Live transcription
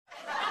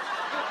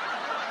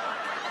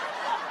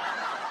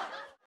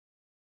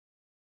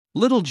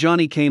Little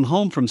Johnny came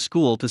home from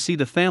school to see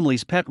the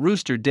family's pet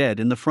rooster dead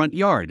in the front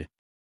yard.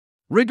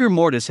 Rigor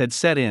mortis had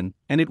set in,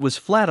 and it was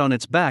flat on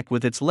its back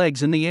with its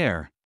legs in the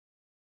air.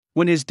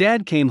 When his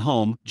dad came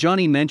home,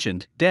 Johnny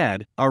mentioned,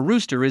 "Dad, our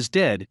rooster is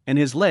dead, and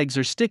his legs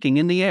are sticking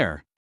in the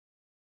air."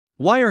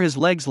 "Why are his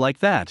legs like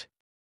that?"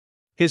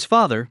 His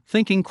father,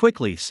 thinking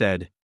quickly,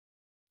 said,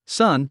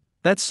 "Son,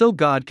 that's so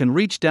God can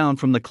reach down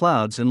from the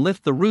clouds and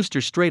lift the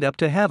rooster straight up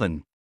to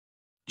heaven."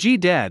 "Gee,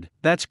 Dad,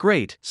 that's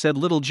great," said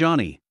little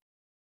Johnny.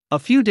 A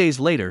few days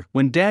later,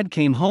 when Dad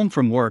came home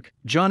from work,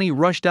 Johnny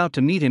rushed out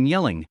to meet him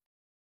yelling,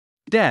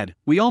 "Dad,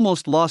 we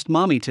almost lost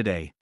Mommy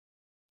today."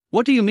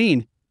 "What do you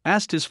mean?"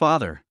 asked his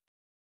father.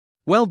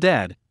 "Well,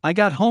 Dad, I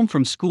got home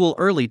from school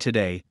early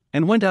today,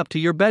 and went up to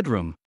your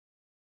bedroom.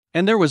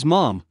 And there was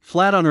Mom,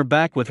 flat on her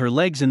back with her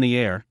legs in the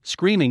air,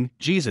 screaming,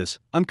 'Jesus,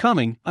 I'm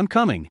coming, I'm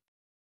coming.'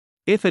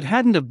 If it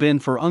hadn't have been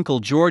for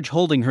Uncle George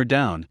holding her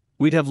down,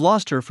 we'd have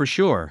lost her for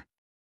sure."